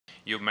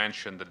You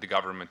mentioned that the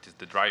government is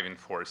the driving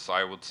force.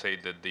 I would say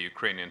that the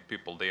Ukrainian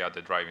people, they are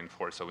the driving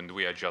force, and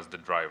we are just the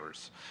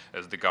drivers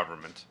as the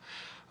government.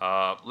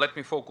 Let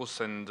me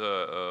focus and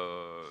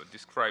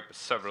describe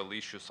several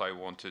issues I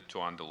wanted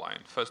to underline.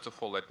 First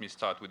of all, let me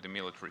start with the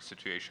military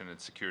situation and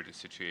security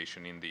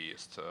situation in the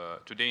East.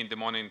 Today in the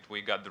morning,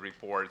 we got the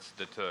reports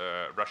that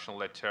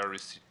Russian-led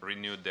terrorists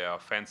renewed their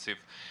offensive,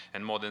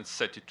 and more than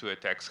 32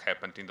 attacks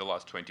happened in the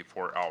last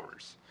 24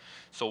 hours.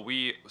 So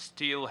we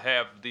still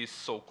have this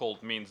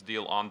so-called Minsk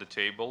deal on the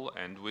table,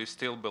 and we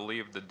still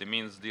believe that the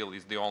Minsk deal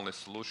is the only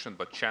solution,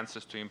 but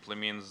chances to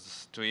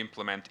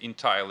implement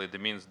entirely the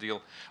Minsk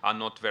deal are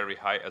not very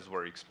high as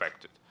were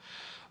expected.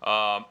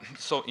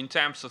 So in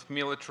terms of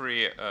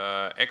military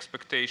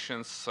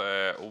expectations,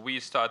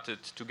 we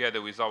started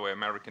together with our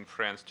American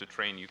friends to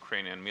train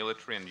Ukrainian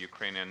military and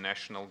Ukrainian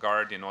National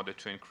Guard in order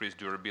to increase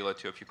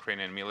durability of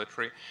Ukrainian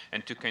military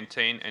and to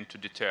contain and to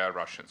deter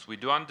Russians. We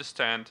do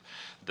understand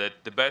that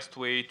the best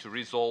way to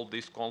resolve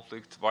this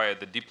conflict via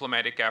the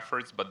diplomatic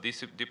efforts, but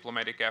these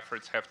diplomatic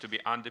efforts have to be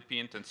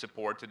underpinned and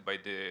supported by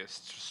the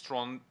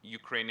strong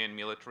Ukrainian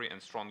military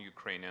and strong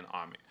Ukrainian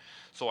army.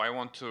 So I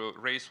want to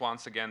raise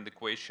once again the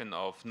question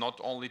of not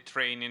only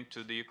training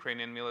to the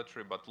Ukrainian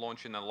military, but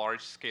launching a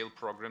large-scale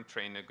program,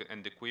 train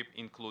and equip,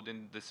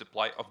 including the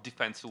supply of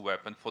defensive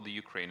weapons for the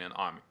Ukrainian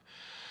army.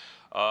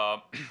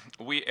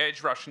 We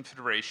urge Russian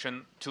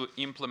Federation to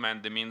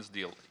implement the Minsk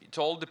deal. It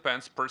all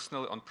depends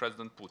personally on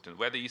President Putin,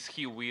 whether is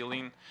he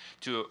willing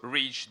to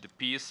reach the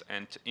peace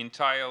and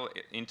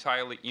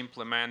entirely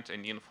implement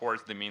and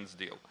enforce the Minsk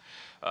deal.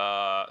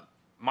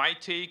 My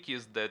take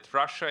is that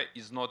Russia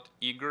is not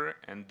eager,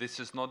 and this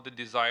is not the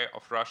desire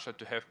of Russia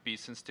to have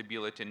peace and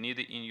stability,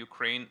 neither in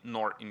Ukraine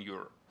nor in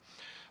Europe.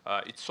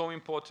 It's so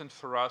important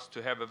for us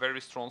to have a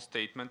very strong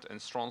statement and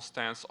strong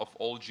stance of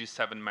all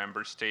G7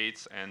 member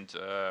states, and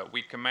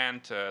we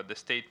commend the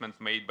statement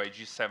made by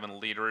G7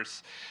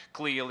 leaders,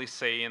 clearly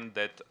saying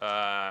that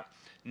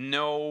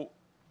no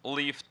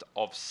lift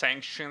of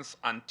sanctions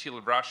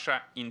until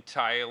Russia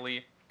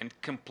entirely and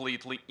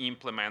completely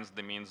implements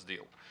the Minsk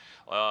deal.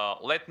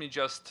 Let me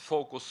just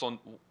focus on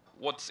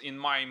what's in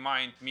my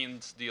mind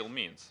Minsk deal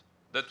means.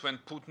 That when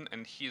Putin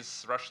and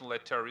his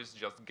Russian-led terrorists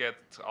just get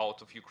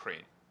out of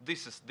Ukraine.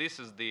 This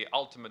is the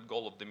ultimate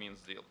goal of the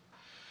Minsk deal.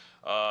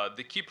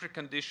 The key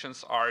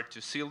preconditions are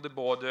to seal the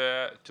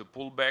border, to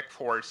pull back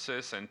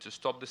forces, and to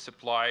stop the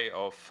supply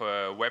of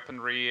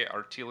weaponry,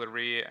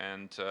 artillery,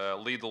 and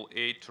lethal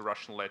aid to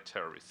Russian-led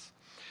terrorists.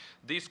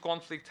 This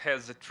conflict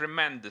has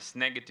tremendous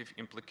negative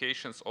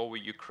implications over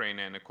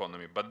Ukrainian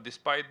economy, but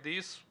despite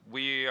this,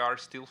 we are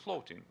still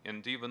floating,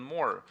 and even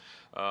more,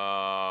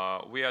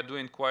 we are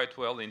doing quite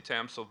well in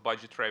terms of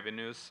budget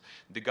revenues.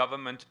 The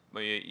government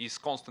is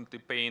constantly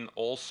paying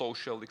all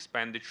social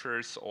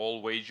expenditures,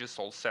 all wages,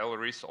 all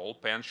salaries, all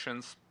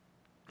pensions.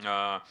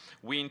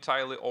 We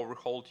entirely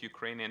overhauled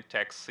Ukrainian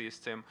tax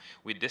system.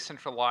 We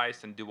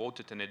decentralized and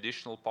devoted an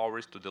additional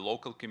powers to the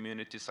local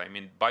communities. I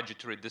mean,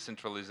 budgetary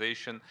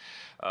decentralization.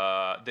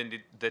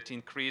 That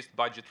increased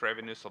budget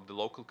revenues of the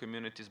local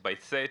communities by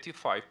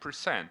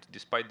 35%,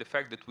 despite the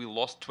fact that we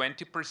lost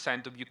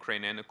 20% of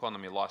Ukrainian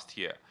economy last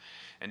year.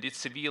 And it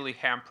severely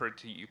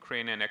hampered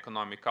Ukrainian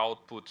economic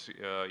output.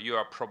 You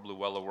are probably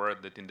well aware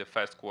that in the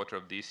first quarter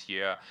of this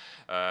year,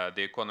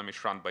 the economy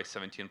shrunk by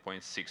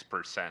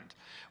 17.6%.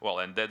 Well,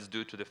 and that's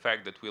due to the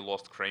fact that we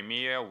lost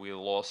Crimea, we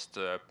lost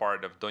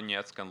part of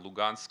Donetsk and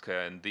Lugansk,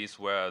 and these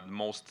were the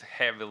most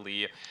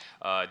heavily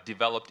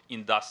developed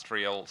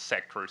industrial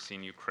sectors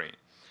in Ukraine.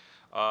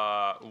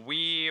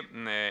 We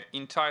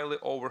entirely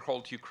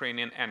overhauled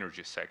Ukrainian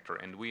energy sector,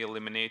 and we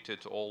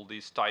eliminated all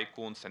these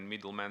tycoons and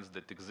middlemen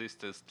that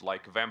existed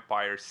like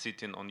vampires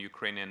sitting on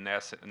Ukrainian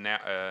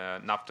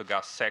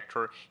Naftogaz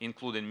sector,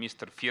 including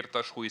Mr.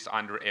 Firtash, who is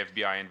under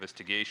FBI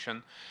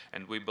investigation.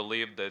 And we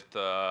believe that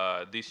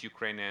this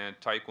Ukrainian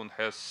tycoon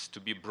has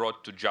to be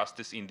brought to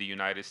justice in the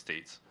United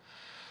States.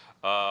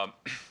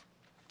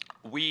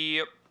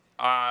 We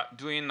are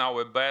doing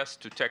our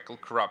best to tackle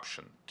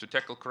corruption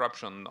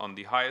on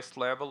the highest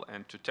level,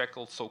 and to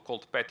tackle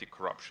so-called petty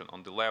corruption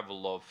on the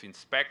level of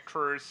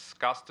inspectors,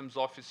 customs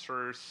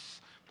officers,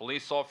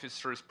 police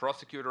officers,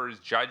 prosecutors,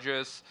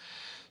 judges.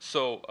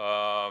 So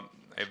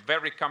a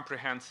very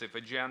comprehensive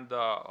agenda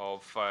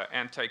of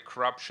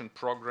anti-corruption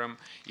program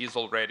is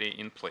already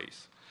in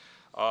place.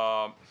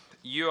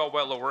 You are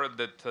well aware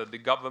that the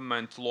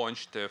government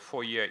launched a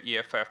 4-year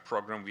EFF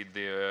program with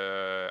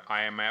the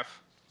IMF,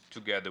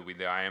 together with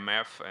the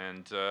IMF,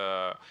 and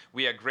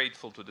we are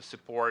grateful to the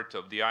support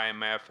of the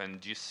IMF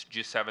and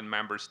G7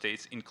 member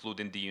states,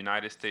 including the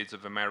United States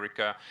of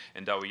America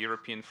and our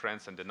European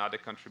friends and another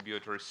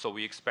contributors. So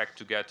we expect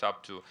to get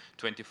up to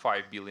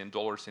 $25 billion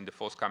in the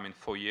forthcoming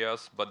 4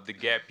 years, but the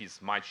gap is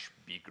much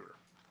bigger,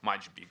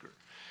 much bigger.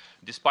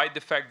 Despite the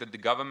fact that the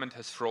government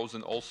has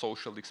frozen all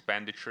social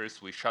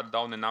expenditures, we shut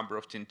down a number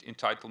of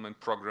entitlement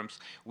programs,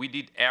 we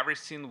did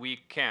everything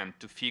we can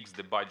to fix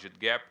the budget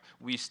gap,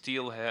 we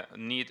still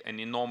need an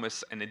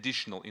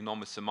additional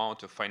enormous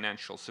amount of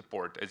financial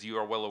support. As you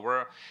are well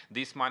aware,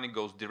 this money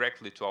goes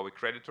directly to our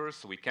creditors,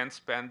 so we can't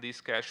spend this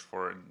cash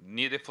for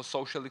neither for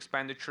social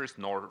expenditures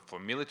nor for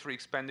military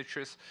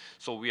expenditures,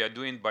 so we are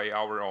doing by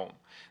our own.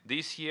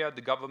 This year,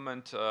 the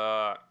government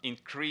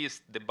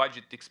increased the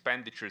budget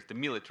expenditures, the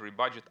military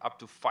budget, up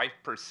to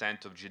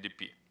 5% of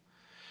GDP.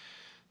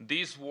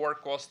 This war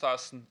cost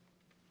us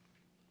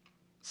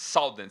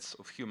thousands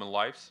of human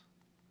lives.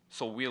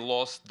 So we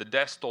lost, the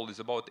death toll is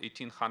about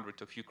 1,800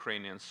 of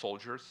Ukrainian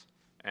soldiers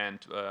and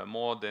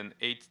more than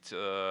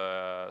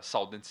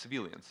 8,000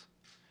 civilians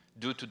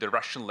due to the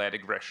Russian-led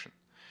aggression.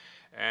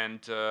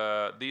 And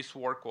this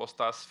war cost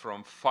us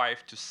from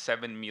 $5 to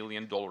 $7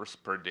 million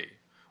per day,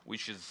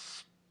 which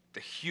is a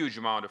huge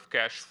amount of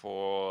cash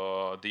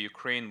for the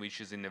Ukraine,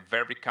 which is in a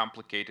very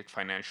complicated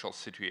financial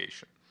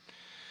situation.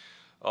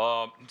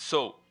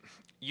 So,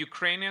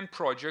 Ukrainian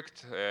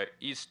project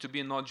is to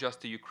be not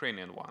just a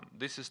Ukrainian one.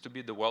 This is to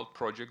be the world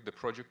project, the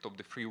project of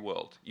the free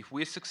world. If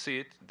we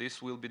succeed,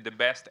 this will be the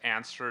best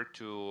answer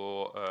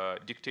to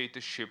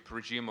dictatorship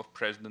regime of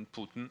President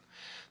Putin,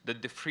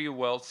 that the free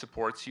world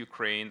supports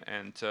Ukraine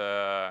and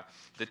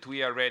that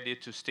we are ready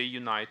to stay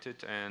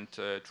united and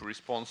to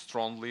respond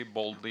strongly,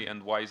 boldly,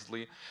 and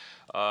wisely,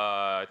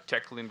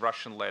 tackling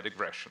Russian-led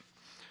aggression.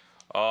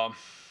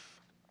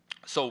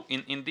 So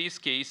in this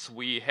case,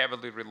 we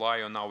heavily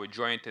rely on our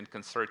joint and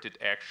concerted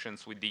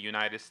actions with the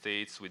United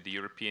States, with the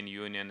European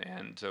Union,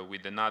 and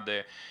with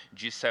another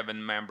G7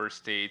 member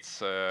states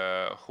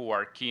who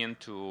are keen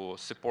to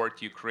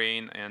support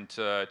Ukraine and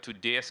to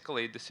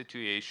de-escalate the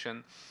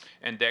situation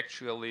and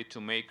actually to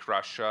make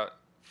Russia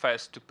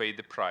first to pay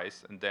the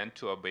price and then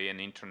to obey an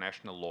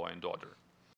international law and order.